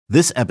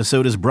This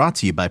episode is brought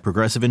to you by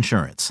Progressive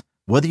Insurance.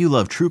 Whether you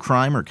love true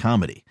crime or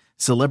comedy,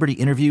 celebrity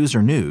interviews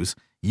or news,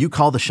 you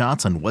call the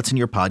shots on what's in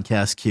your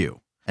podcast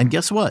queue. And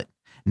guess what?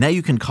 Now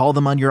you can call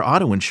them on your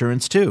auto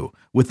insurance too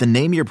with the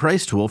Name Your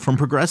Price tool from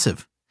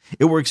Progressive.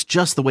 It works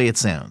just the way it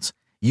sounds.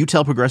 You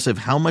tell Progressive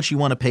how much you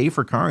want to pay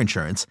for car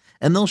insurance,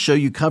 and they'll show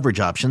you coverage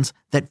options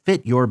that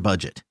fit your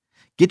budget.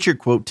 Get your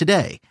quote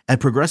today at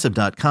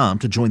Progressive.com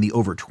to join the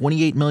over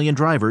 28 million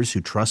drivers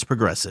who trust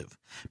Progressive.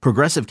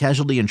 Progressive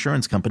Casualty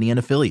Insurance Company and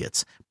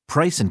Affiliates.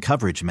 Price and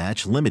coverage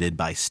match limited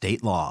by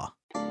state law.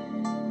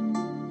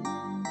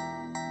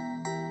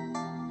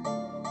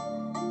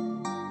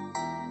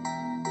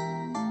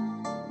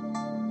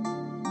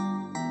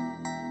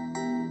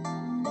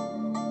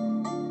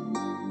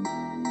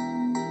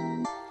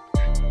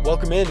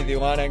 Welcome into the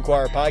Illini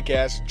Inquirer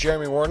podcast.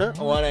 Jeremy Warner,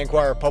 Illini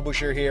Inquirer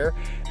publisher here.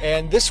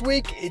 And this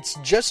week, it's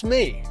just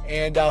me.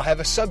 And I'll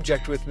have a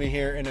subject with me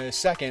here in a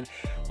second.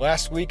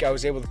 Last week, I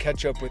was able to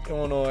catch up with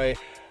Illinois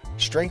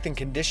strength and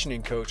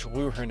conditioning coach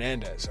Lou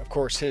Hernandez. Of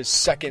course, his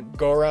second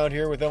go-around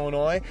here with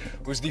Illinois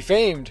was the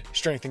famed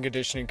strength and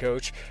conditioning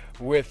coach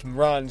with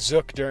Ron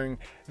Zook during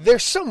their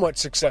somewhat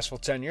successful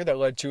tenure that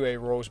led to a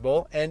Rose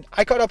Bowl. And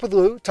I caught up with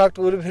Lou, talked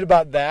a little bit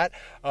about that.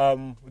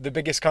 The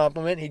biggest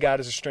compliment he got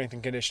as a strength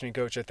and conditioning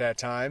coach at that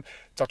time.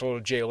 Talked a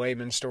little Jay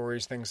Lehman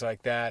stories, things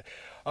like that.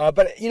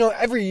 But, you know,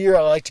 every year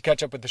I like to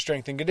catch up with the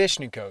strength and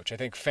conditioning coach. I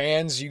think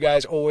fans, you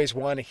guys always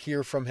want to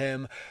hear from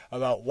him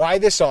about why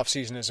this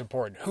offseason is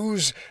important,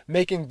 who's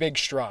making big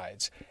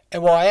strides.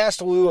 And while I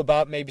asked Lou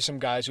about maybe some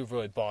guys who've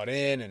really bought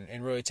in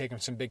and really taken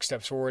some big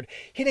steps forward,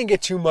 he didn't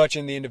get too much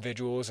in the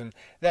individuals, and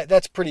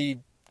that's pretty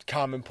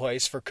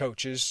commonplace for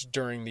coaches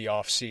during the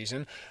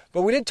offseason.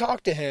 But we did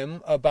talk to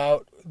him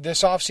about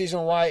this offseason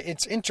and why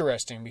it's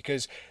interesting,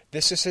 because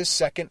this is his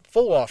second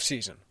full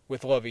offseason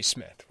with Lovie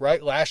Smith,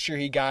 right? Last year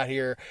he got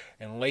here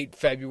in late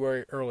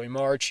February, early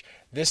March.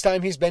 This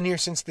time he's been here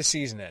since the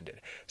season ended.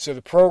 So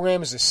the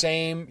program is the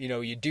same. You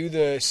know, you do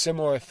the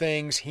similar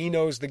things. He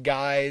knows the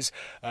guys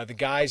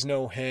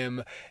know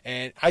him.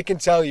 And I can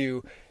tell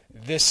you,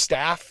 this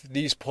staff,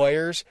 these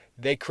players,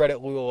 they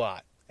credit Lou a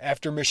lot.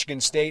 After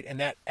Michigan State and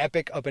that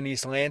epic up in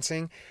East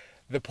Lansing,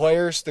 the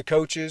players, the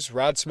coaches,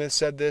 Rod Smith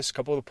said this, a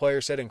couple of the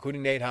players said,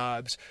 including Nate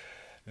Hobbs,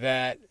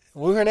 that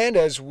Lou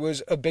Hernandez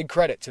was a big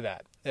credit to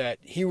that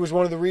he was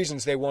one of the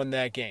reasons they won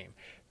that game.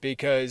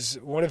 Because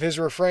one of his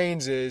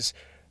refrains is,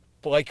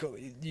 like,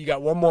 you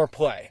got one more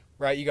play,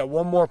 right? You got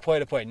one more play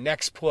to play,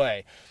 next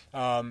play.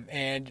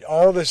 And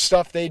all the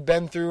stuff they'd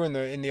been through in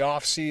the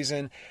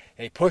offseason,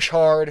 they push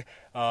hard.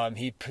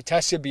 He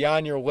tested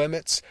beyond your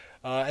limits.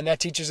 And that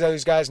teaches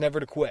those guys never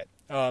to quit.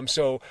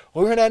 So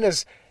Lou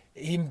Hernandez,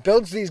 he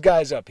builds these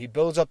guys up. He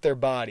builds up their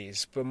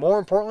bodies. But more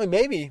importantly,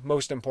 maybe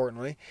most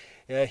importantly,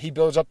 he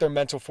builds up their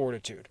mental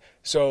fortitude.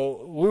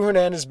 So Lou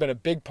Hernandez has been a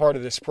big part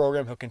of this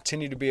program. He'll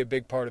continue to be a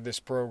big part of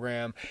this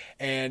program.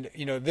 And,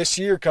 you know, this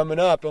year coming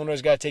up, Illinois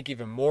has got to take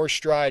even more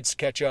strides to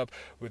catch up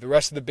with the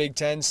rest of the Big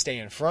Ten, stay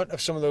in front of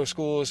some of those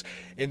schools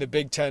in the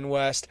Big Ten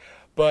West.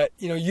 But,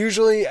 you know,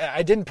 usually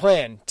I didn't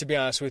plan, to be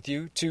honest with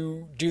you,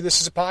 to do this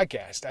as a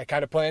podcast. I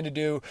kind of planned to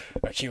do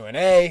a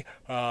Q&A,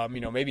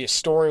 maybe a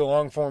story, a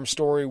long-form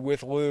story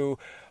with Lou.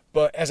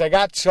 But as I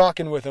got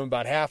talking with him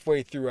about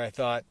halfway through, I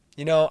thought,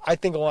 you know, I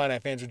think Illini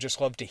fans would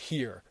just love to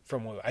hear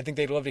from Lou. I think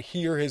they'd love to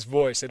hear his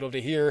voice. They'd love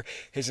to hear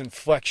his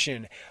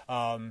inflection,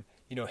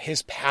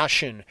 his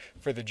passion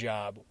for the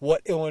job,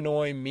 what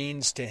Illinois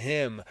means to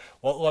him,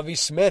 what Lovie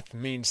Smith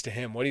means to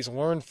him, what he's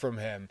learned from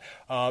him.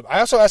 I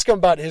also asked him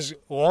about his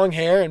long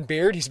hair and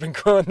beard. He's been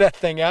growing that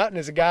thing out, and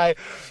as a guy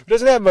who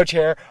doesn't have much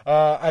hair,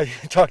 I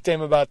talked to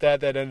him about that.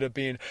 That ended up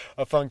being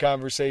a fun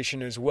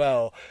conversation as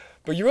well.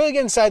 But you really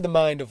get inside the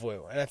mind of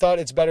Lou, and I thought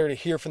it's better to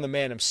hear from the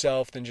man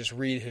himself than just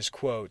read his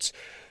quotes.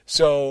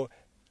 So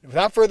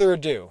without further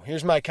ado,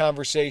 here's my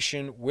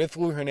conversation with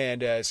Lou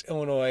Hernandez,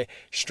 Illinois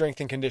strength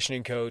and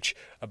conditioning coach,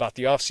 about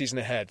the offseason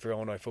ahead for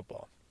Illinois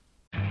football.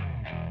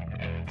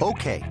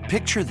 Okay,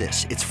 picture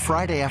this. It's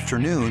Friday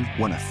afternoon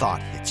when a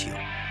thought hits you.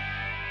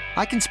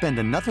 I can spend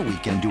another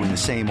weekend doing the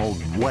same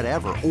old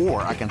whatever,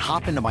 or I can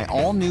hop into my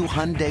all-new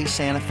Hyundai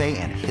Santa Fe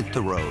and hit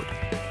the road.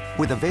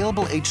 With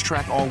available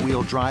H-Track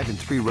all-wheel drive and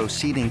 3-row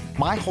seating,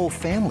 my whole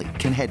family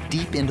can head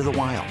deep into the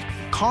wild.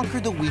 Conquer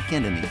the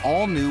weekend in the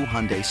all-new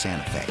Hyundai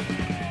Santa Fe.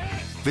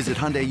 Visit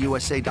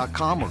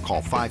HyundaiUSA.com or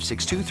call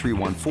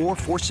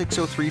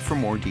 562-314-4603 for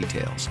more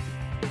details.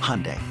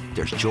 Hyundai,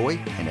 there's joy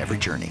in every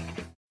journey.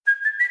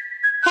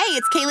 Hey,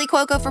 it's Kaylee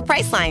Cuoco for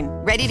Priceline.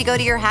 Ready to go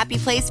to your happy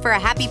place for a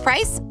happy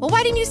price? Well,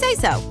 why didn't you say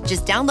so?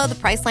 Just download the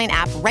Priceline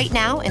app right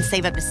now and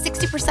save up to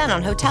 60%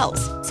 on hotels.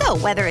 So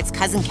whether it's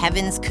Cousin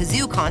Kevin's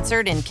Kazoo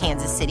Concert in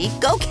Kansas City,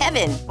 go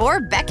Kevin,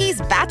 or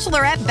Becky's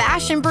Bachelorette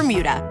Bash in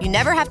Bermuda, you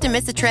never have to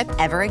miss a trip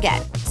ever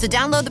again. So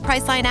download the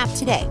Priceline app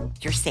today.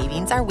 Your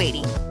savings are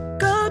waiting.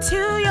 Go to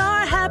your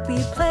happy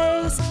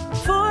place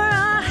for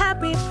a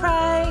happy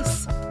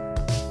price.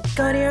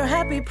 Go to your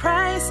happy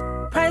price,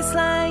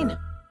 Priceline.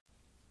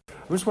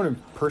 I'm just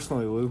wondering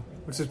personally, Lou,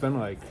 what's this been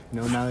like?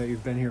 Now that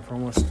you've been here for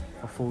almost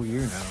a full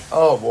year now.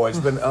 Oh boy,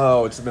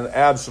 it's been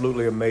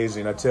absolutely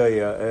amazing. I tell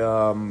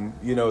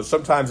you,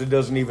 sometimes it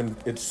doesn't even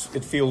it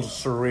feels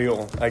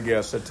surreal. I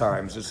guess at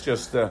times it's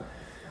just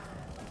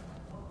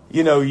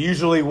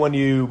usually when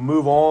you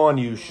move on,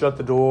 you shut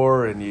the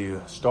door and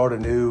you start a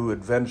new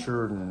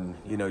adventure, and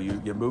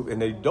you move,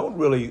 and they don't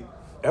really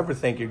ever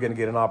think you're going to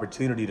get an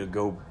opportunity to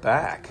go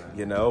back,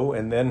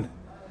 and then.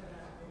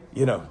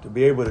 To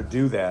be able to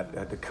do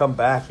that, to come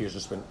back here has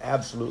just been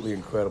absolutely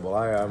incredible.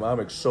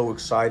 I'm so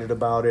excited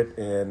about it,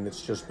 and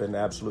it's just been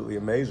absolutely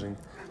amazing.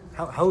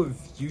 How have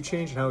you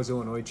changed, and how has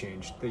Illinois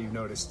changed that you've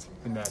noticed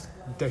in that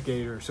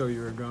decade or so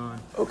you were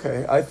gone?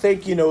 Okay, I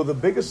think, the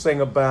biggest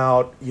thing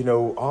about,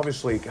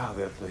 obviously, God,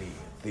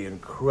 the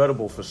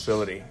incredible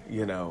facility,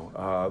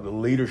 the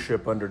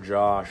leadership under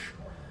Josh,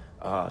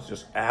 is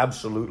just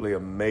absolutely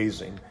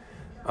amazing.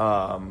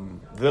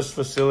 This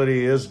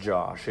facility is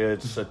Josh.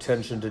 It's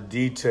attention to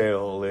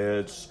detail.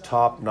 It's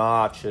top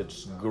notch.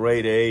 It's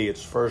grade A.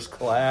 It's first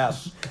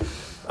class.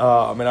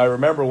 I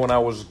remember when I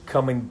was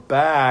coming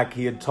back,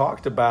 he had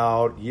talked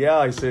about, he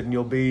said, and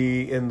you'll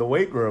be in the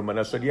weight room. And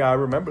I said, I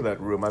remember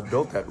that room. I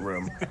built that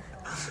room.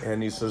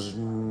 And he says,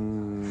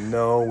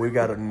 no, we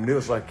got a new.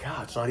 It's like,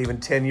 God, it's not even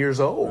 10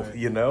 years old,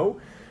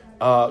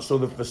 So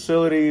the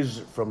facilities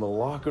from the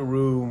locker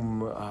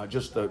room,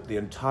 just the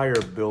entire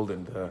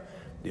building,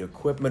 the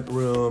equipment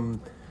room,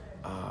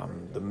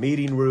 the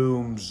meeting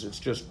rooms,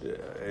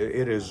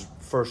 it is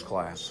first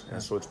class.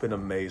 And so it's been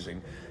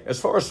amazing. As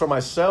far as for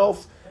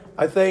myself,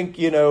 I think,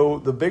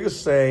 the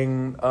biggest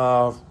thing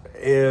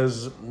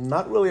is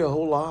not really a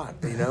whole lot,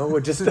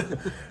 just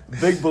a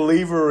big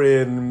believer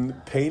in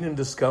pain and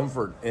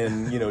discomfort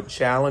and,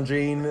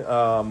 challenging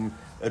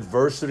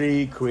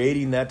adversity,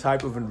 creating that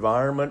type of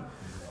environment,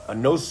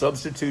 no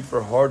substitute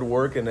for hard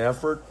work and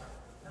effort.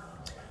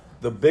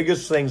 The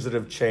biggest things that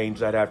have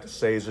changed, I'd have to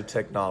say, is the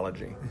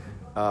technology.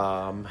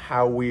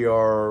 How we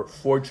are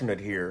fortunate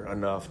here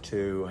enough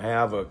to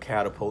have a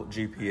Catapult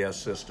GPS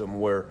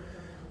system where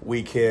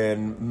we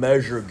can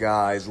measure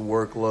guys'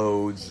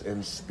 workloads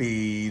and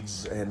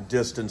speeds and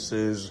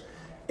distances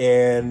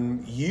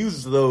and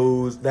use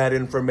that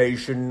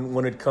information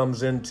when it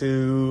comes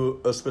into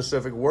a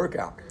specific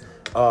workout.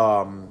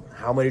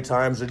 How many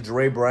times did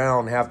Dre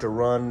Brown have to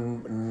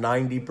run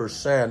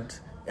 90%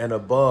 and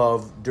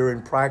above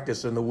during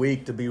practice in the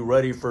week to be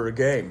ready for a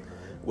game?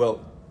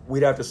 Well,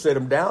 we'd have to sit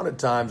him down at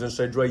times and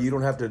say, Dre, you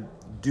don't have to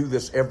do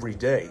this every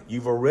day.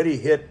 You've already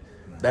hit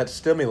that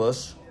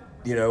stimulus,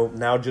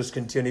 now just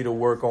continue to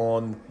work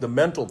on the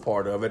mental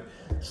part of it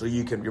so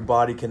your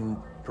body can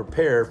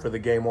prepare for the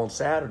game on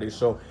Saturday.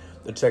 So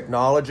the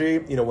technology,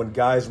 when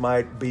guys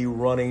might be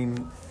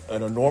running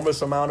an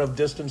enormous amount of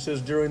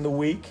distances during the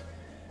week,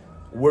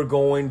 we're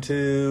going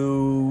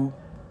to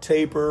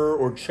taper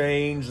or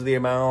change the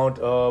amount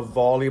of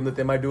volume that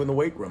they might do in the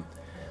weight room.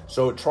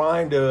 So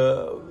trying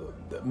to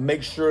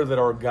make sure that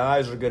our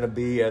guys are going to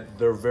be at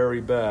their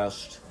very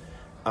best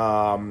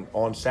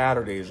on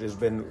Saturdays has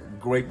been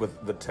great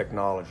with the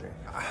technology.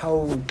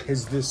 How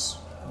has this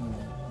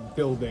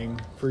building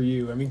for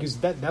you? Because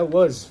that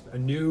was a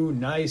new,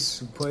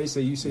 nice place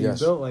that you said you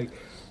built. Like,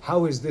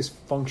 how has this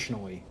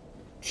functionally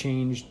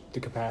changed the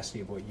capacity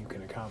of what you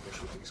can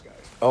accomplish with these guys?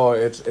 Oh,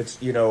 it's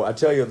I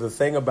tell you, the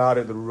thing about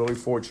it that we're really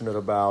fortunate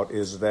about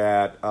is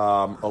that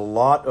a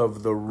lot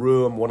of the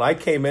room, when I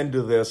came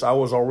into this, I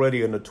was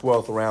already in the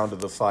 12th round of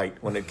the fight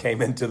when it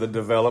came into the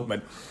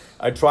development.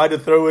 I tried to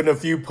throw in a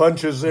few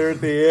punches there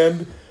at the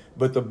end,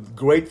 but the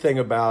great thing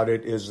about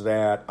it is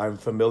that I'm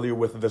familiar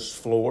with this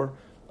floor.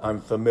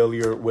 I'm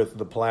familiar with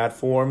the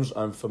platforms.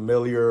 I'm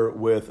familiar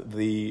with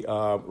the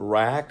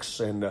racks.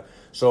 And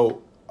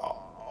so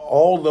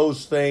all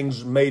those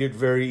things made it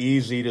very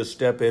easy to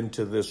step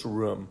into this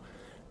room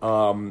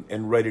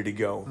and ready to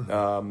go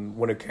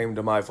when it came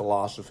to my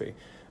philosophy.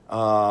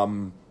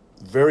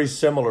 Very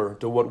similar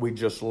to what we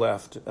just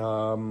left, the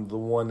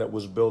one that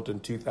was built in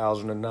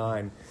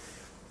 2009.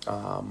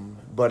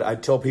 But I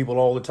tell people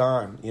all the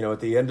time, at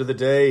the end of the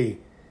day,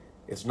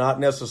 it's not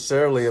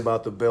necessarily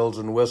about the bells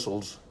and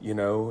whistles,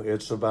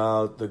 it's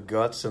about the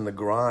guts and the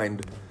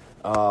grind.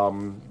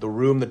 The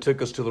room that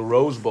took us to the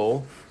Rose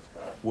Bowl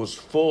was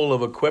full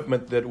of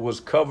equipment that was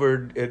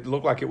covered. It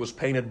looked like it was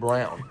painted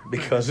brown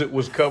because it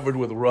was covered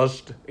with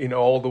rust,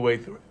 all the way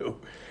through.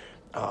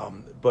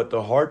 But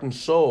the heart and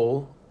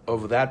soul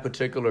of that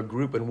particular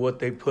group and what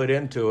they put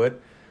into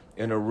it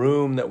in a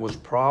room that was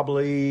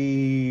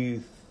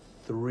probably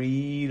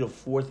 3,000 to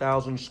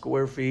 4,000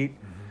 square feet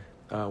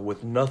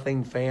with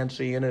nothing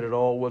fancy in it at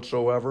all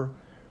whatsoever.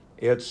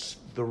 It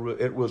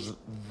was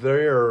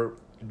their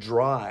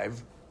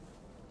drive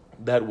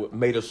that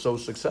made us so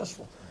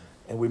successful.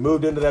 And we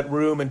moved into that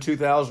room in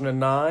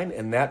 2009,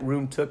 and that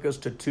room took us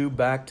to 2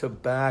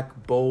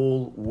 back-to-back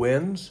bowl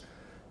wins.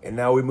 And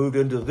now we moved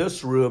into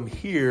this room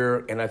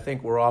here, and I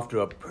think we're off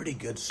to a pretty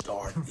good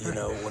start,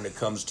 when it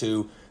comes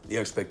to the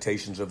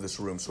expectations of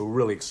this room. So we're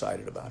really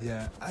excited about it.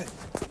 Yeah.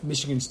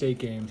 Michigan State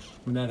game,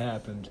 when that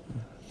happened,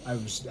 I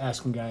was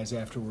asking guys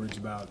afterwards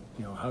about,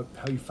 how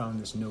you found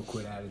this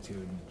no-quit attitude.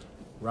 And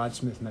Rod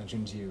Smith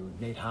mentions you.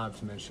 Nate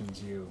Hobbs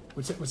mentions you.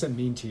 What's that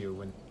mean to you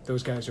when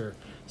those guys are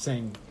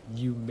saying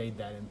you made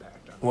that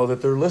impact on them? Well,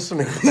 that they're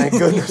listening, thank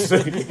goodness.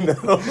 I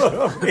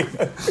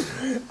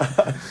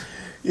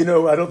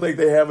don't think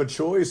they have a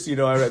choice,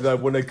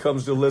 when it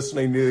comes to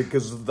listening,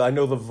 because I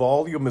know the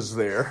volume is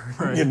there,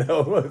 right.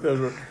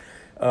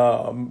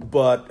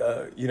 But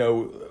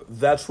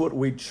that's what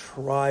we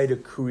try to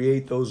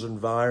create, those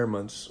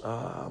environments.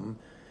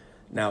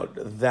 Now,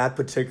 that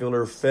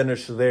particular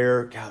finish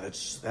there, God,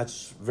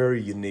 that's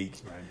very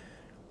unique.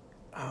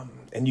 Right.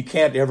 And you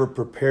can't ever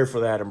prepare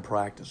for that in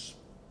practice.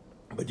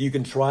 But you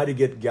can try to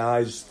get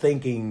guys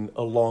thinking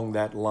along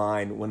that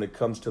line when it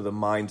comes to the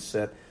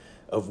mindset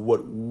of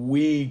what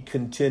we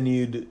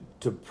continued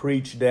to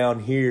preach down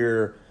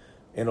here.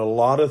 And a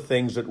lot of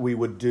things that we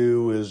would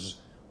do is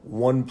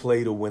one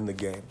play to win the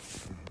game.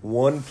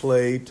 One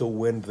play to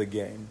win the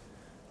game.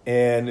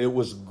 And it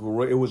was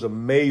great. It was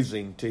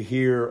amazing to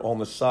hear on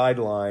the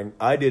sideline.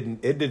 It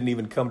didn't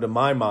even come to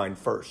my mind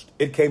first.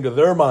 It came to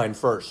their mind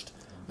first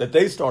that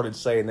they started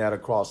saying that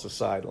across the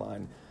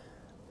sideline.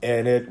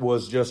 And it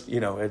was just,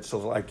 it's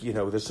like,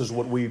 this is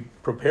what we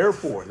prepare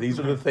for. These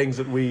are the things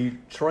that we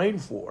train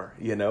for,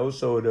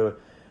 So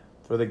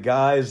for the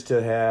guys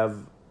to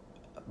have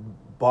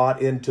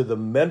bought into the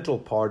mental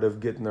part of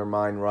getting their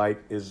mind right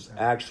is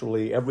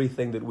actually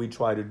everything that we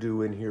try to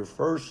do in here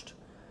first.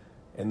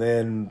 And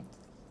then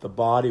the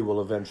body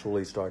will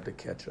eventually start to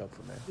catch up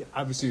from that. Yeah,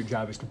 obviously your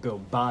job is to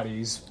build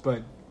bodies,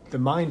 but the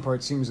mind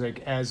part seems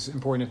like as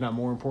important, if not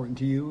more important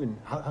to you. And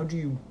how do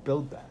you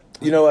build that?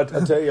 I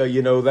tell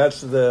you,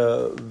 that's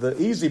the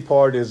easy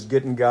part is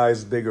getting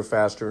guys bigger,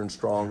 faster, and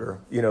stronger.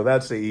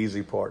 That's the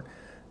easy part.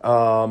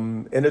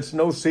 And it's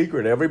no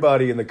secret.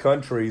 Everybody in the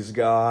country's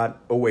got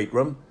a weight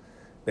room.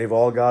 They've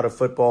all got a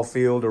football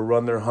field to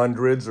run their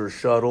hundreds or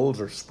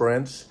shuttles or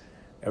sprints.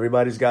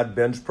 Everybody's got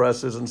bench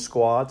presses and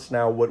squats.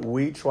 Now, what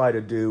we try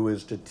to do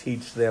is to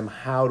teach them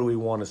how do we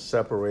want to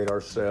separate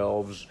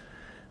ourselves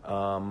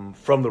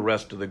from the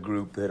rest of the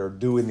group that are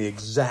doing the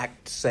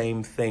exact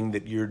same thing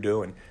that you're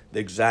doing, the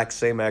exact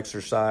same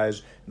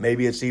exercise.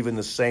 Maybe it's even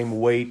the same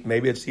weight.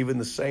 Maybe it's even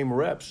the same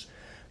reps,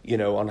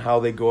 on how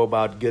they go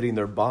about getting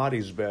their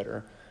bodies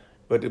better.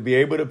 But to be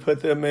able to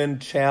put them in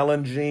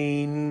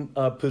challenging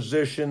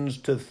positions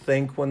to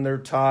think when they're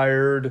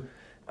tired,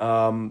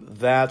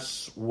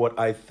 that's what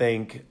I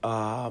think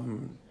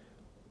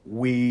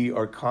we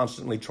are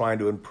constantly trying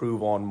to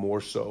improve on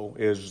more so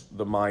is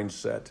the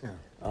mindset. Yeah.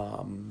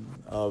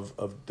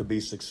 Of to be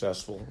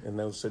successful in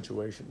those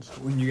situations.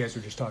 When you guys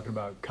were just talking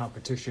about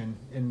competition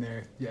in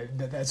there, yeah,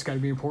 that's got to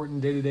be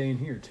important day to day in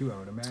here too, I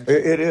would imagine.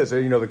 It is.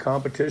 The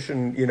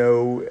competition,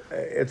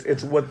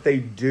 it's what they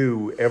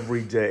do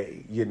every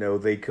day.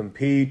 They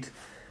compete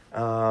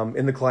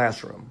in the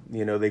classroom.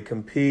 They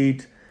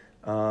compete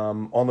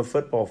on the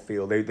football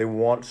field.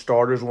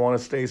 Starters want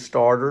to stay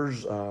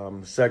starters.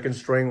 Second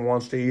string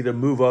wants to either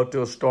move up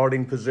to a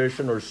starting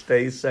position or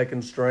stay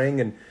second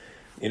string. And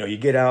you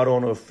get out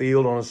on a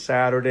field on a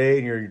Saturday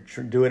and you're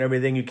doing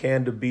everything you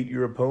can to beat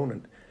your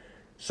opponent.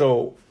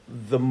 So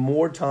the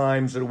more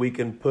times that we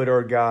can put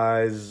our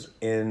guys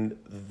in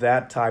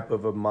that type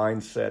of a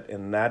mindset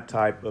and that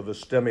type of a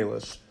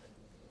stimulus,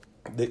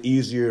 the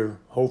easier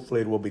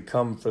hopefully it will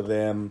become for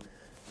them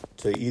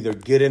to either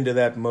get into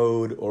that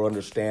mode or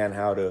understand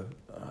how to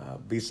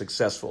be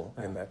successful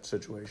in that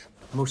situation.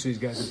 Most of these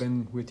guys have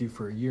been with you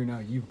for a year now.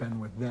 You've been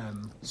with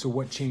them. So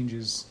what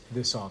changes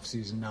this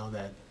offseason now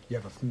that you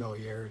have a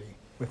familiarity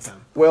with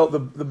them? Well, the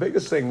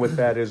biggest thing with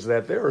that is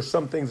that there are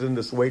some things in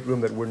this weight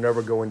room that we're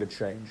never going to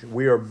change.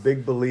 We are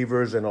big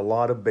believers in a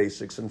lot of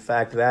basics. In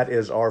fact, that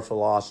is our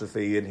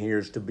philosophy in here,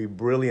 is to be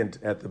brilliant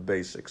at the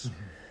basics.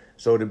 Mm-hmm.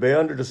 So to be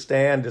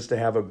understand is to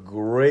have a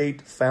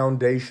great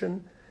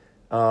foundation,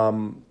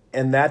 and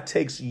that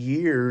takes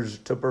years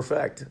to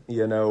perfect.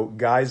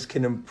 Guys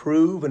can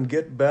improve and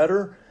get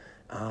better,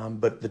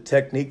 but the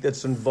technique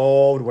that's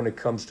involved when it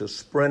comes to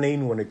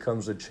sprinting, when it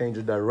comes to change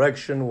of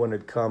direction, when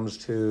it comes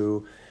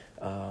to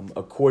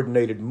a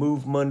coordinated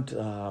movement,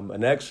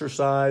 an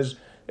exercise,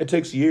 it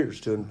takes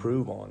years to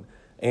improve on.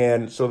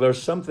 And so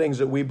there's some things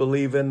that we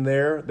believe in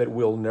there that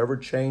we'll never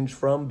change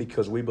from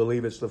because we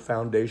believe it's the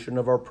foundation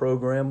of our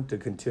program to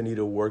continue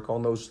to work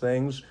on those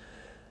things.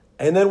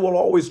 And then we'll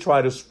always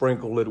try to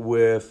sprinkle it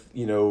with,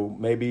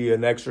 maybe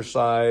an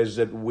exercise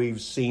that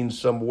we've seen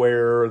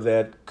somewhere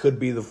that could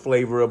be the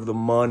flavor of the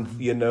month,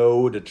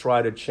 to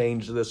try to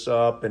change this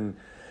up. And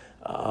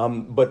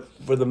but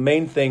for the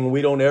main thing,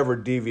 we don't ever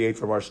deviate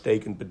from our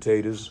steak and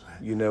potatoes.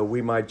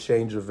 We might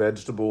change a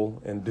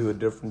vegetable and do a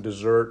different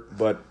dessert,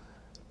 but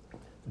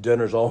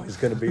dinner's always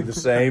going to be the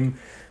same.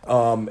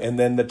 And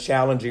then the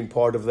challenging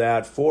part of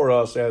that for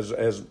us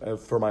as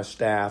for my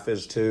staff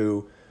is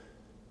to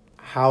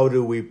how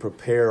do we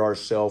prepare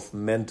ourselves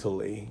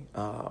mentally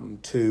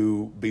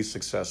to be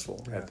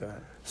successful at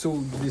that? So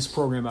this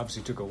program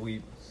obviously took a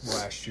leap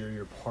last year.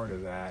 You're part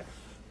of that.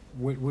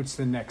 What's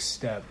the next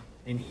step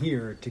in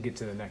here to get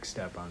to the next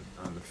step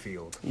on the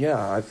field?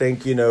 Yeah, I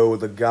think,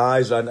 the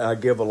guys, I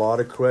give a lot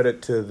of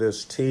credit to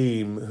this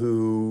team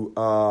who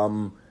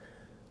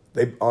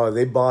they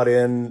bought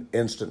in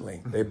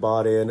instantly. They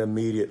bought in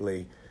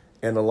immediately.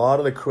 And a lot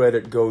of the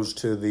credit goes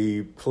to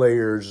the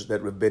players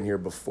that have been here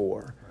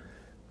before,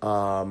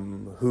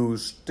 who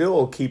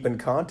still keep in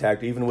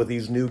contact even with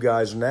these new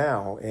guys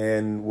now.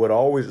 And they're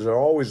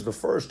always the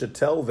first to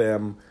tell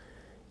them,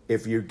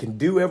 if you can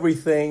do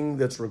everything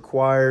that's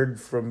required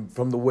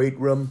from the weight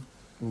room,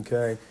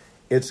 okay,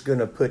 it's going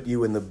to put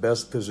you in the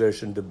best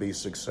position to be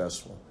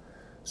successful.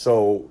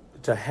 So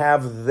to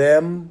have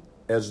them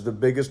as the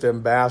biggest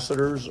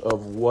ambassadors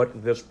of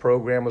what this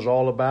program is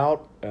all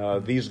about,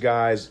 these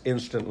guys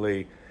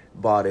instantly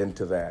bought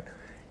into that.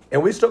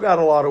 And we still got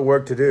a lot of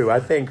work to do. I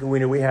think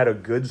we had a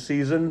good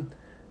season,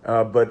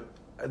 but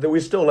we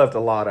still left a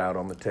lot out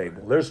on the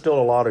table. There's still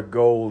a lot of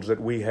goals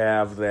that we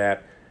have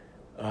that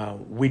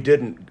we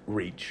didn't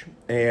reach.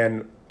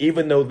 And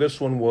even though this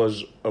one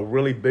was a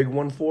really big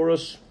one for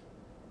us,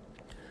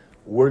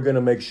 we're going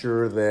to make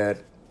sure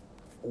that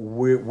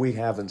we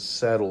haven't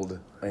settled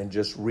and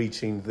just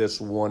reaching this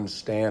one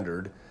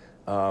standard,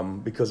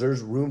 because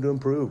there's room to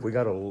improve. We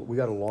got a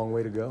long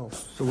way to go.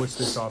 So what's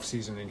this off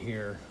season in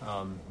here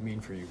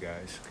mean for you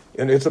guys?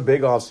 And it's a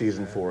big off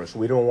season for us.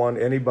 We don't want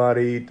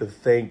anybody to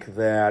think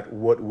that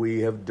what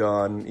we have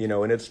done,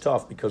 and it's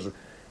tough because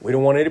we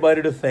don't want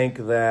anybody to think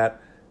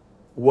that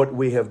what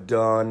we have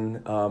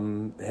done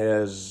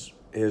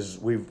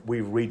we've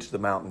reached the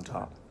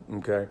mountaintop.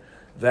 Okay.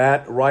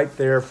 That right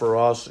there for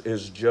us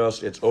is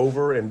just, it's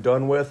over and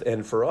done with.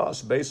 And for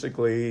us,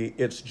 basically,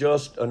 it's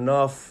just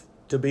enough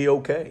to be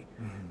okay.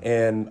 Mm-hmm.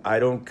 And I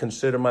don't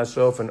consider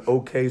myself an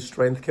okay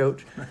strength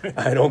coach.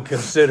 I don't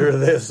consider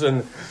this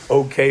an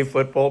okay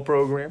football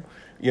program.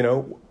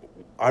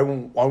 I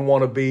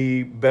want to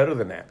be better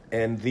than that.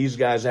 And these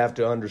guys have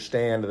to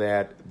understand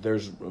that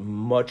there's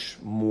much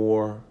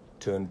more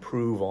to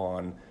improve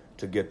on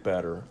to get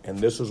better, and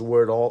this is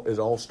where it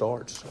all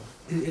starts. So.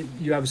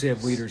 You obviously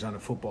have leaders on a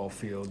football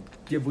field.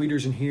 Do you have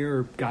leaders in here,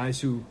 or guys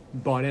who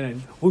bought in?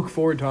 And Luke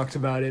Ford talks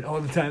about it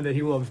all the time, that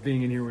he loves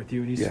being in here with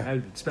you, and he's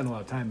spent a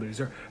lot of time. But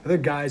are there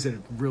guys that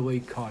have really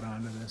caught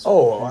on to this?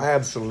 Oh,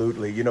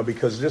 absolutely.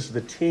 Because just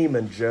the team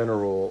in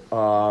general,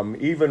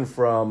 even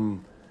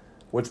from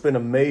what's been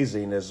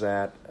amazing is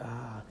that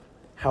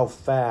how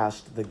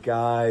fast the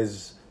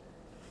guys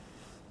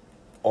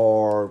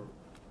are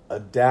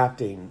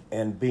adapting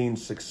and being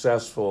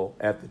successful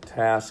at the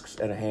tasks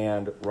at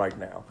hand right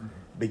now,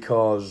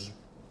 because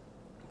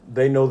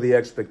they know the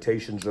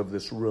expectations of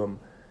this room,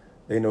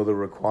 they know the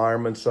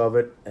requirements of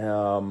it,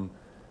 and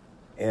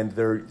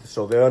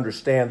they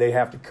understand they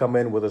have to come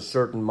in with a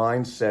certain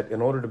mindset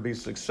in order to be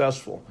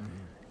successful.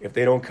 If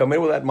they don't come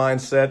in with that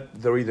mindset,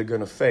 they're either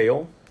going to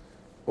fail,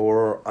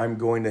 or I'm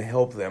going to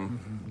help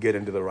them get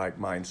into the right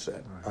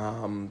mindset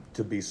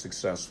to be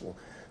successful.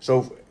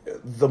 So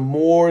the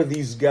more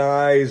these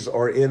guys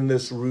are in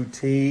this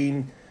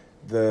routine,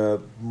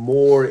 the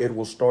more it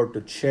will start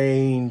to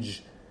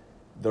change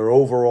their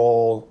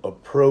overall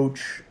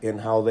approach in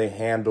how they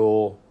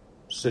handle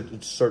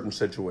certain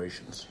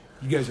situations.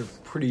 You guys are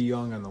pretty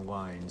young on the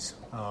lines,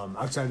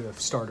 outside of the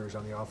starters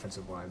on the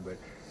offensive line, but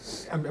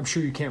I'm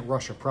sure you can't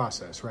rush a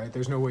process, right?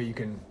 There's no way you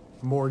can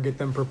more get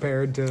them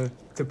prepared to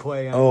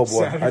play on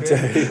Saturday. I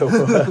tell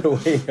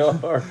you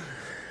what,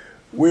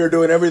 we're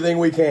doing everything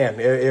we can.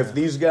 If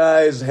these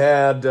guys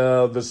had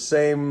the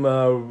same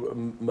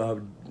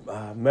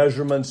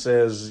measurements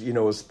as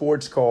a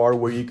sports car,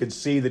 where you could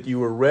see that you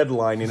were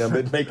redlining them,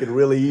 it'd make it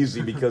really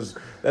easy, because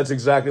that's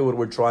exactly what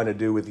we're trying to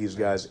do with these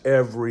guys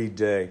every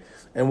day.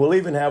 And we'll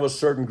even have a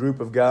certain group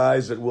of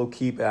guys that we'll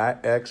keep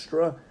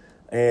extra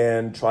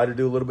and try to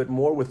do a little bit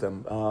more with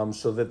them,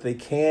 so that they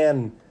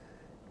can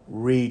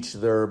reach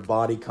their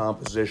body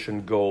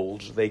composition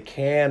goals. They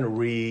can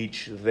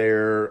reach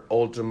their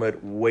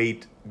ultimate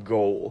weight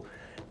goal.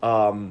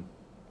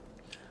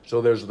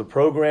 So there's the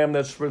program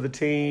that's for the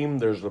team,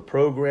 there's the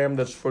program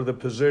that's for the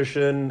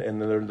position,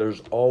 and then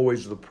there's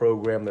always the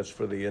program that's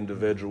for the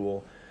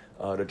individual,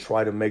 to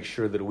try to make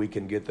sure that we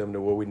can get them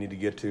to where we need to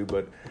get to.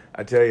 But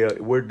I tell you,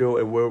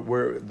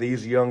 we're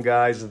these young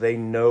guys, they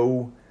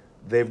know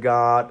they've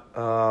got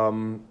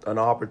an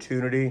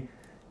opportunity.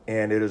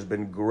 And it has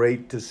been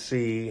great to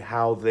see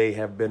how they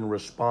have been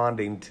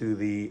responding to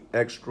the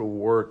extra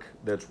work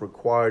that's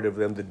required of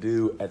them to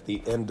do at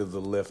the end of the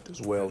lift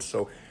as well.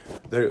 So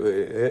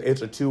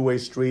it's a two-way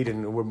street,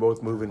 and we're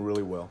both moving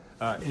really well.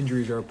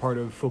 Injuries are a part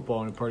of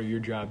football and a part of your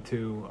job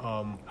too.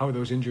 How are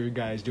those injured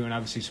guys doing?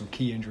 Obviously some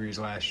key injuries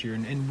last year.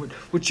 And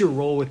what's your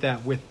role with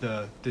that, with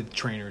the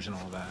trainers and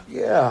all that?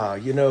 Yeah,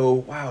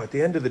 wow, at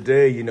the end of the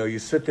day, you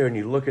sit there and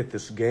you look at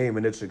this game,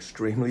 and it's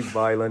extremely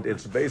violent.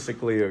 It's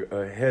basically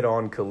a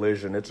head-on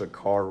collision. It's a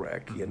car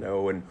wreck,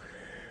 and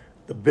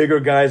the bigger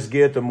guys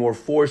get, the more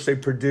force they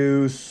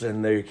produce,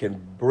 and they can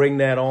bring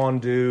that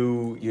on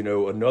to,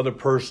 another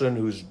person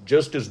who's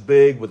just as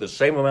big with the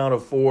same amount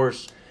of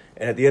force.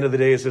 And at the end of the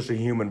day, it's just a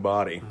human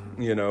body,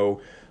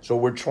 So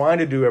we're trying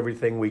to do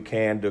everything we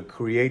can to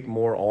create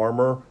more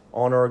armor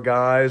on our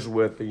guys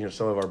with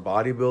some of our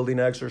bodybuilding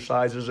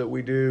exercises that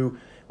we do.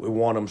 We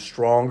want them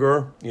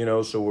stronger,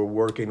 so we're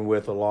working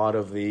with a lot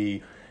of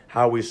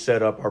how we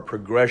set up our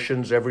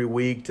progressions every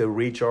week to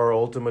reach our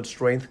ultimate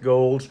strength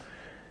goals.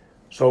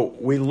 So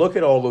we look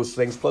at all those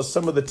things, plus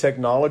some of the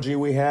technology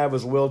we have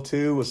as well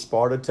too. With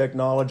Sparta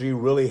technology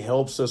really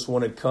helps us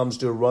when it comes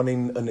to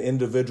running an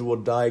individual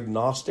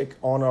diagnostic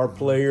on our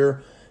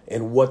player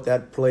and what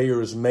that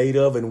player is made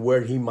of and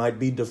where he might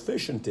be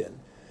deficient in.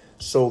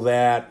 So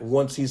that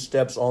once he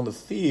steps on the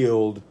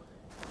field,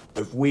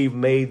 if we've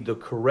made the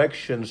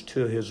corrections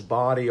to his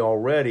body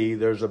already,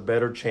 there's a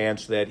better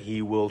chance that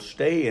he will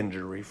stay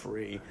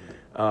injury-free.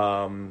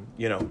 And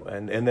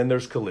then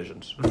there's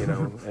collisions,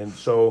 and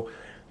so,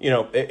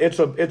 it's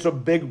a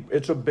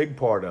big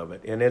part of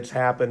it, and it's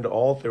happened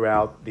all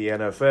throughout the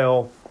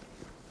NFL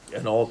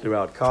and all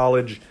throughout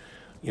college.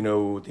 At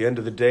the end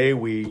of the day,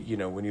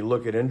 when you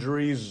look at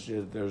injuries,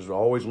 there's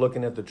always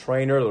looking at the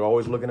trainer, they're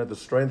always looking at the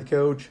strength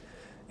coach.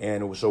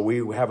 And so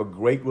we have a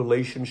great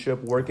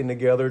relationship working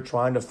together,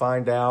 trying to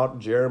find out,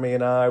 Jeremy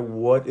and I,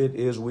 what it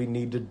is we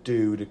need to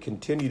do to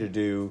continue to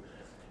do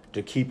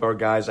to keep our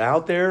guys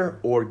out there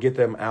or get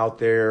them out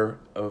there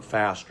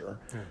faster.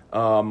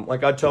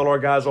 Like I tell our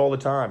guys all the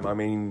time,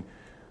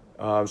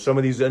 some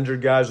of these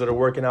injured guys that are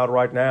working out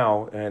right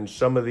now, and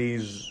some of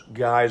these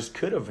guys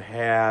could have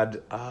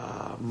had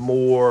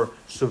more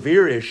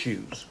severe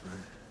issues.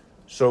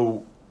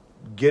 So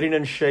getting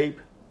in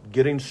shape,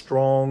 getting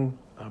strong,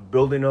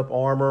 building up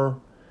armor,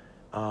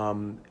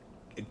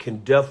 it can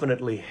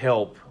definitely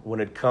help when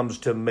it comes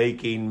to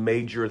making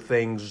major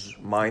things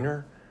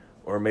minor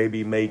or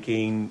maybe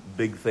making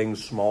big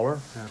things smaller.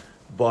 Yeah.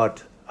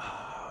 But,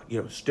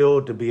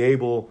 still to be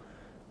able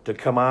to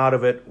come out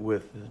of it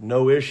with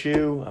no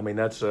issue,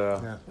 that's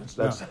a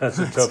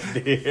tough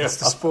deal. It's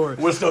the sport.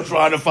 We're still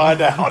trying to find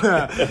out.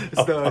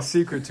 It's the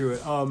secret to it.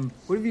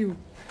 What have you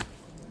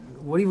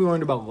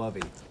learned about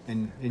Lovie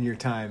in your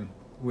time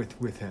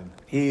with him?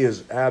 He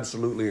is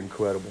absolutely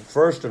incredible.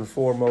 First and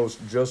foremost,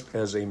 just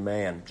as a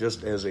man,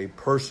 just as a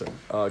person,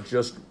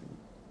 just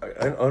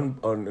an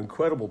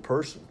incredible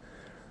person.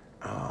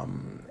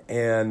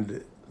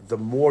 And the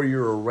more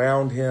you're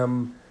around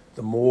him,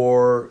 the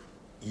more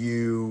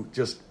you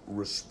just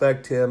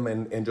respect him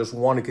and just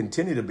want to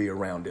continue to be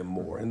around him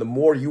more. And the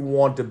more you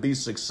want to be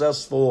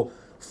successful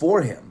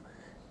for him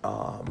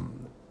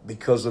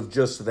because of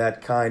just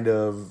that kind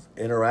of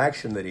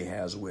interaction that he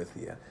has with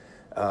you.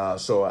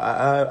 So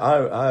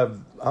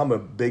I'm a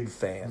big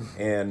fan,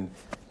 and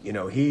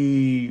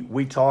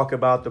we talk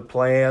about the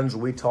plans,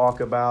 we talk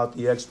about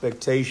the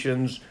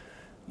expectations.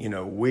 I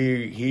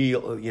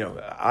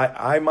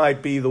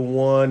might be the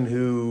one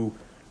who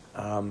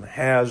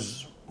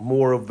has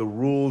more of the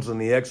rules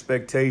and the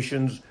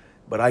expectations,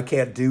 but I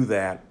can't do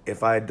that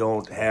if I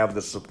don't have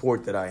the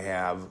support that I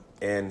have,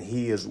 and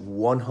he is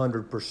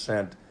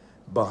 100%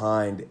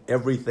 behind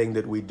everything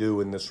that we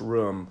do in this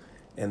room.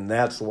 And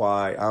that's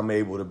why I'm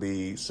able to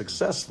be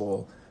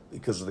successful,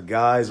 because the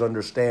guys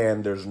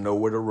understand there's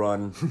nowhere to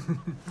run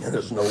and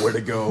there's nowhere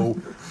to go.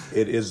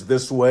 It is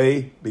this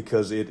way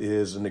because it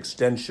is an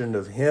extension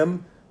of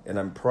him, and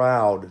I'm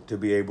proud to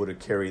be able to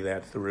carry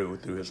that through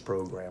his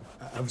program.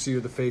 Obviously,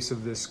 you're the face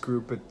of this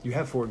group, but you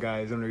have 4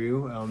 guys under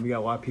you. You got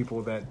a lot of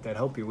people that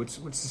help you. What's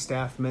the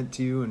staff meant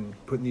to you and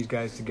putting these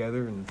guys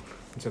together and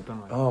what's it been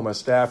like? Oh, my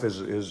staff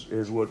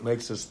is what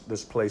makes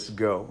this place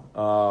go.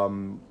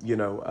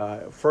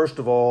 First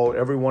of all,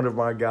 every one of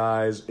my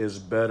guys is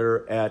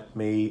better at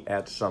me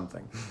at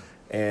something.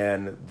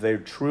 And they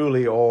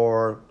truly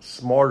are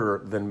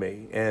smarter than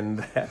me. And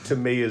that to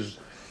me is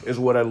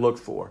what I look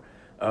for.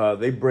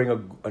 They bring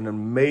an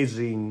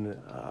amazing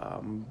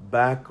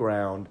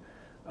background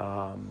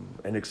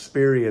and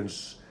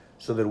experience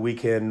so that we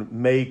can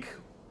make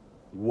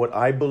what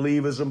I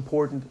believe is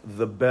important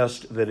the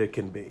best that it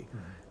can be.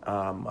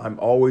 I'm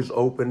always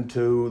open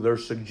to their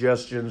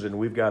suggestions, and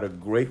we've got a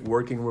great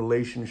working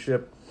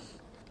relationship.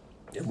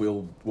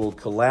 We'll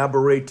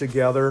collaborate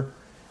together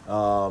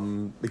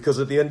because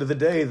at the end of the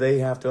day, they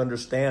have to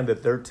understand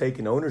that they're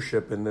taking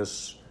ownership in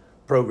this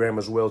program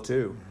as well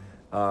too.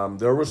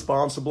 They're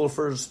responsible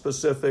for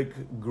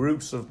specific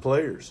groups of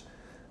players.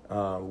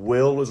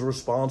 Will is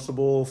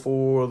responsible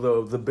for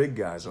the big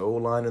guys, the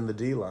O-line and the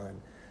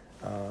D-line.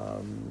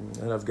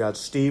 And I've got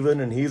Steven,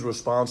 and he's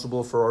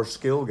responsible for our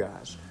skill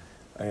guys.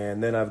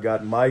 And then I've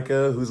got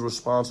Micah, who's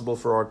responsible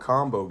for our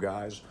combo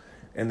guys.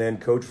 And then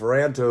Coach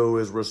Ferranto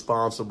is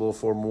responsible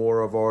for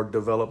more of our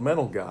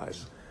developmental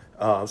guys.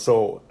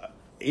 So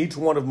each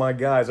one of my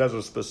guys has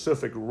a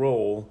specific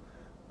role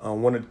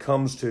when it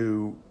comes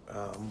to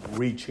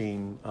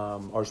reaching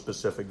our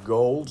specific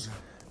goals.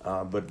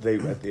 But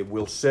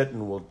we'll sit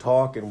and we'll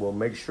talk and we'll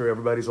make sure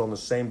everybody's on the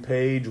same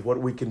page, what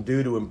we can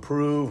do to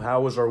improve,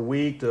 how was our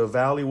week to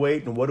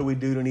evaluate, and what do we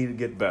do to need to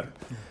get better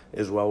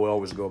is what we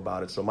always go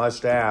about it. So my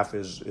staff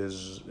is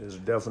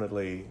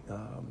definitely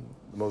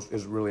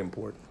is really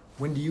important.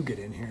 When do you get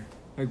in here?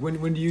 Like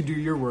when do you do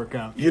your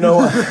workout? I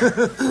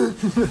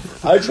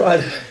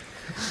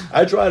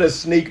I try to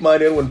sneak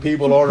mine in when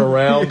people aren't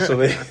around so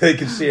they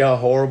can see how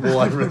horrible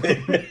I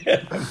really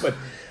am. But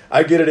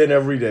I get it in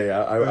every day.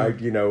 I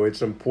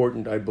it's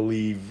important, I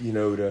believe,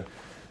 to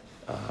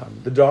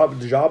the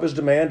job is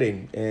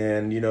demanding,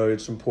 and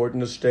it's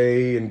important to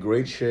stay in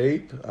great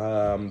shape.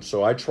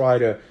 So I try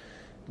to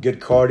get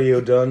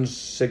cardio done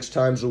 6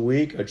 times a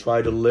week. I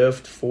try to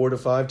lift 4 to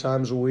 5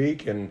 times a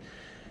week. And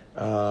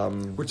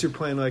what's your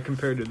plan like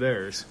compared to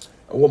theirs?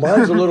 Well,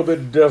 mine's a little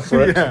bit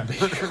different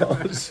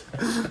because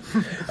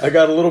I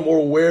got a little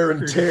more wear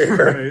and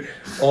tear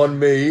on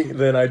me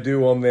than I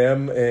do on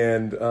them,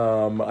 and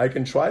I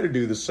can try to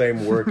do the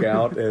same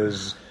workout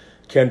as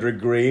Kendrick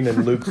Green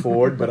and Luke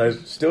Ford, but I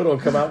still don't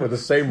come out with the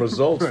same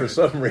results for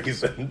some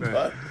reason.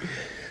 But,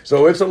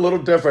 so it's a little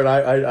different.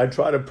 I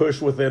try to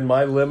push within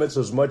my limits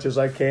as much as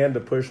I can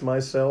to push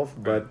myself,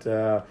 but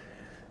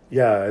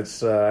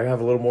it's I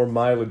have a little more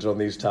mileage on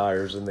these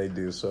tires than they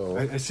do. So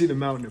I see the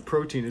mountain of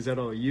protein. Is that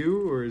all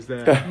you, or is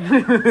that?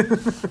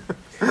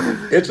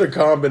 It's a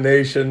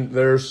combination.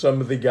 There's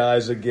some of the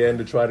guys, again,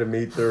 to try to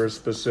meet their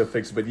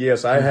specifics. But,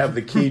 yes, I have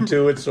the key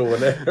to it, so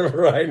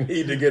whenever I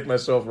need to get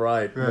myself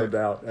right, no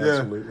doubt,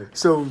 absolutely.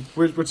 So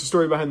what's the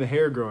story behind the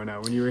hair growing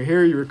out? When you were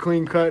here, you were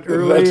clean cut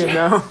early, and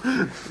now?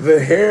 The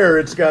hair,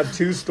 it's got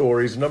 2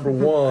 stories. Number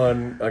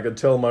one, I could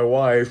tell my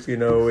wife,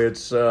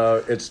 it's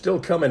still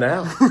coming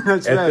out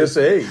at this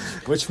age.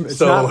 Which it's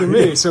not for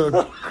me,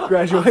 so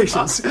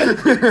congratulations.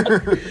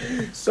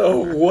 So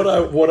what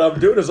I'm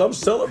doing is I'm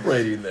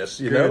celebrating this,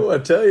 I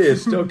tell you,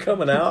 it's still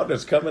coming out.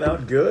 It's coming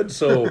out good.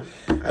 So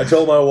I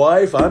told my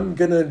wife, I'm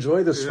going to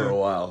enjoy this for a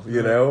while,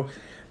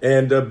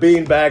 And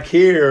being back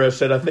here, I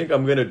said, I think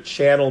I'm going to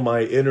channel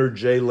my inner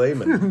Jay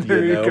Lehman,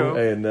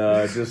 and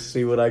just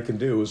see what I can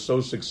do. It was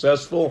so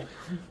successful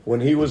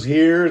when he was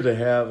here to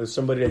have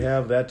somebody to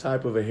have that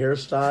type of a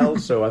hairstyle.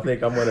 So I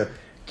think I'm going to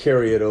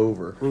carry it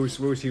over. What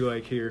was he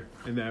like here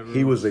in that room?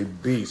 He was a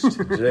beast.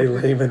 Jay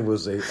Lehman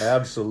was an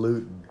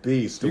absolute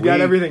beast. You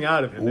got everything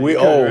out of him.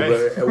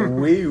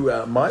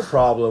 My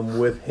problem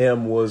with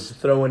him was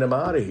throwing him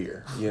out of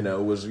here. It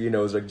was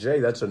like, Jay,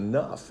 that's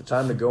enough.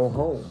 Time to go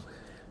home.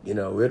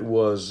 It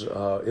was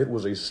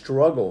a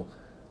struggle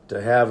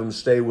to have him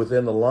stay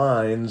within the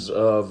lines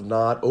of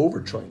not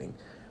overtraining.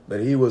 But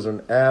he was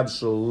an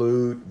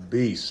absolute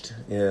beast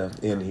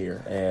in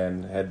here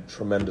and had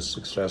tremendous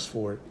success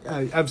for it.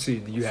 Obviously,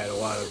 you had a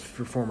lot of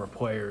your former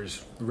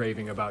players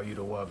raving about you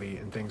to Lovey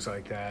and things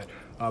like that.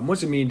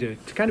 What's it mean to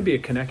kind of be a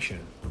connection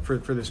for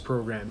this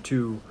program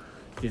to,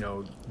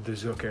 the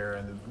Zook era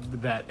and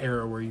that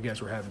era where you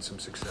guys were having some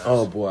success?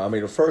 Oh, boy. I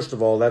mean, first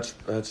of all, that's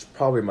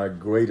probably my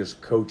greatest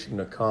coaching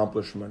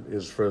accomplishment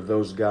is for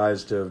those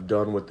guys to have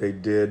done what they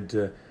did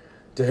to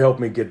help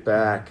me get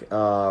back.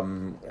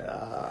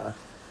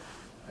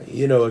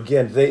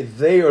 Again,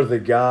 they are the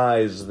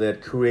guys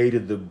that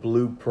created the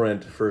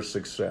blueprint for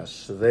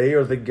success. They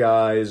are the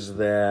guys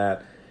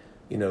that,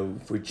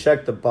 if we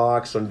check the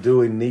box on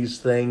doing these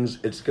things,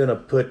 it's going to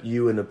put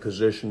you in a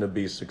position to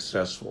be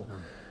successful.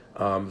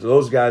 So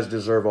those guys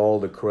deserve all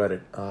the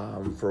credit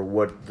for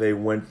what they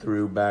went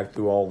through back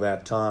through all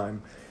that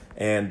time.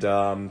 And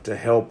to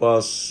help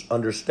us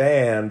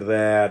understand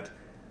that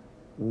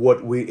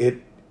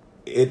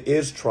it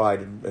is tried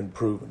and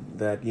proven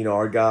that,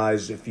 our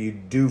guys, if you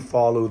do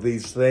follow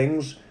these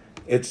things,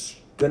 it's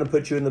going to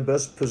put you in the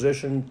best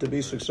position to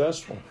be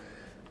successful.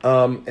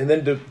 And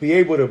then to be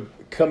able to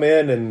come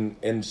in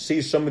and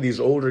see some of these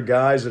older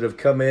guys that have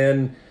come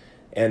in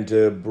and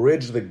to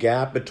bridge the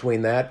gap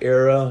between that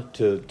era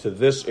to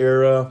this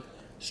era.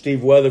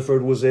 Steve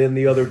Weatherford was in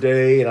the other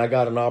day, and I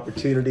got an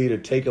opportunity to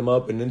take him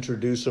up and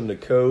introduce him to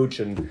Coach.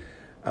 And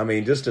I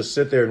mean, just to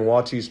sit there and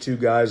watch these 2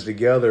 guys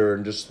together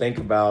and just think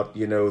about,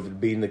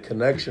 being the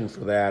connection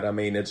for that. I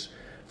mean, it's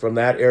from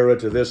that era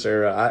to this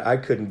era. I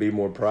couldn't be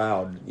more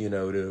proud,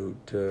 to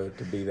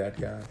be that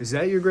guy. Is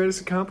that your greatest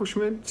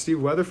accomplishment,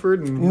 Steve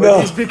Weatherford, and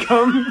what he's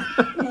become?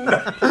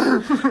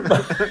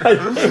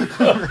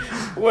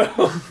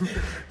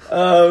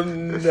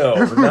 No,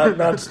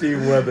 not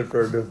Steve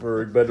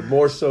Weatherford, but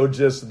more so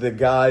just the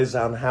guys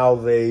on how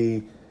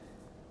they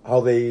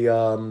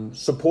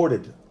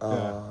supported.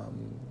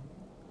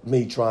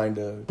 Me trying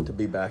to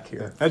be back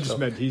here. I just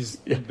meant he's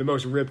the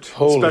most ripped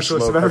Holy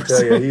specialist smoke, I've ever I tell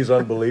seen. you, he's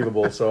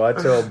unbelievable. So I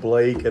tell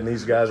Blake and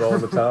these guys all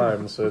the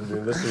time,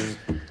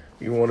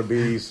 you want to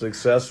be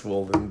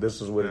successful, then this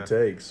is what it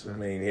takes. I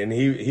mean, and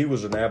he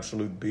was an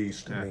absolute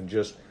beast. I mean,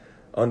 just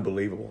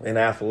unbelievable. And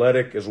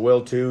athletic as well,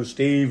 too.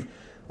 Steve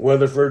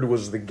Weatherford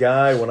was the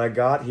guy when I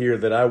got here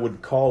that I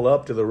would call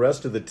up to the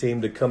rest of the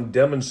team to come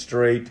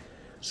demonstrate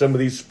some of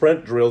these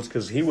sprint drills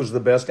because he was the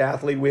best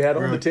athlete we had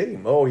on the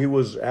team. Oh, he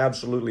was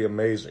absolutely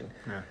amazing.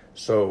 Yeah.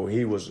 So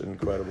he was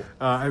incredible.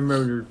 I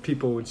remember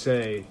people would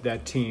say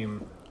that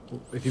team,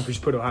 if you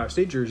just put Ohio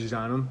State jerseys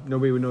on them,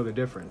 nobody would know the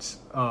difference.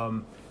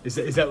 Is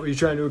that what you're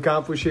trying to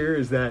accomplish here?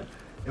 Is that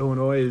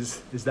Illinois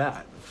is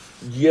that?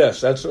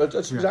 Yes, that's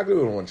exactly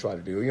what I want to try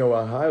to do.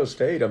 Ohio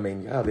State, I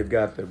mean, they've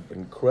got the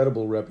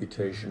incredible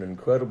reputation,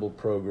 incredible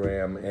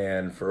program,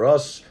 and for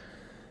us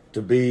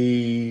to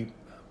be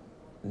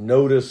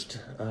noticed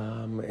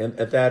and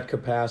at that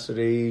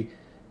capacity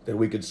that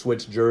we could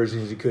switch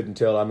jerseys. He couldn't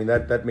tell. I mean,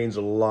 that means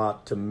a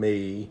lot to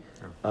me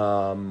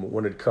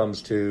when it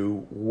comes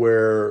to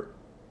where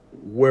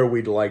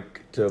we'd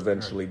like to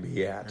eventually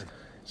be at.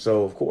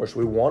 So of course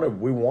we want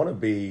to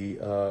be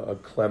a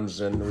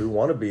Clemson. We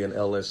want to be an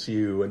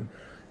LSU,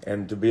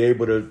 and to be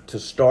able to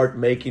start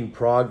making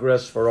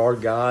progress for our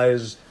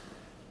guys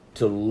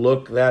to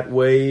look that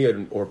way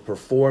or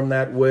perform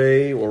that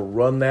way or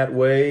run that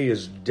way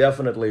is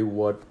definitely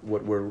what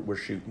we're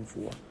shooting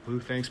for. Lou,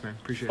 thanks, man.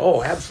 Appreciate it.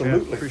 Oh,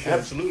 absolutely. Yeah, appreciate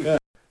absolutely.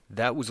 it.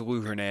 That was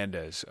Lou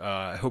Hernandez.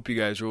 I hope you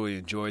guys really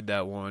enjoyed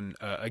that one.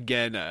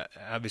 Again,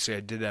 obviously I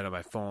did that on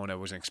my phone. I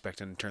wasn't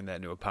expecting to turn that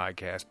into a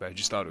podcast, but I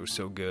just thought it was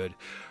so good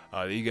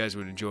that you guys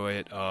would enjoy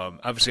it.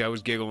 Obviously I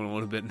was giggling a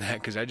little bit in that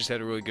because I just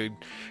had a really good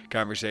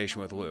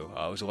conversation with Lou.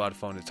 It was a lot of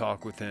fun to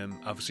talk with him.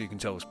 Obviously you can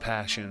tell his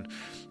passion.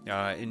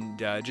 And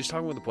just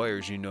talking with the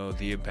players, you know,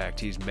 the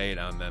impact he's made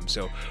on them.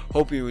 So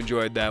hope you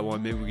enjoyed that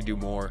one. Maybe we can do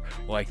more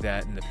like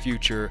that in the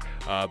future.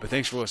 But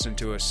thanks for listening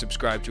to us.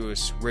 Subscribe to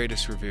us, rate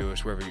us, review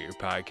us, wherever you get your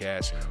podcasts.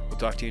 We'll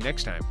talk to you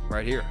next time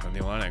right here on the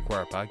Illini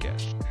Inquirer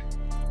Podcast.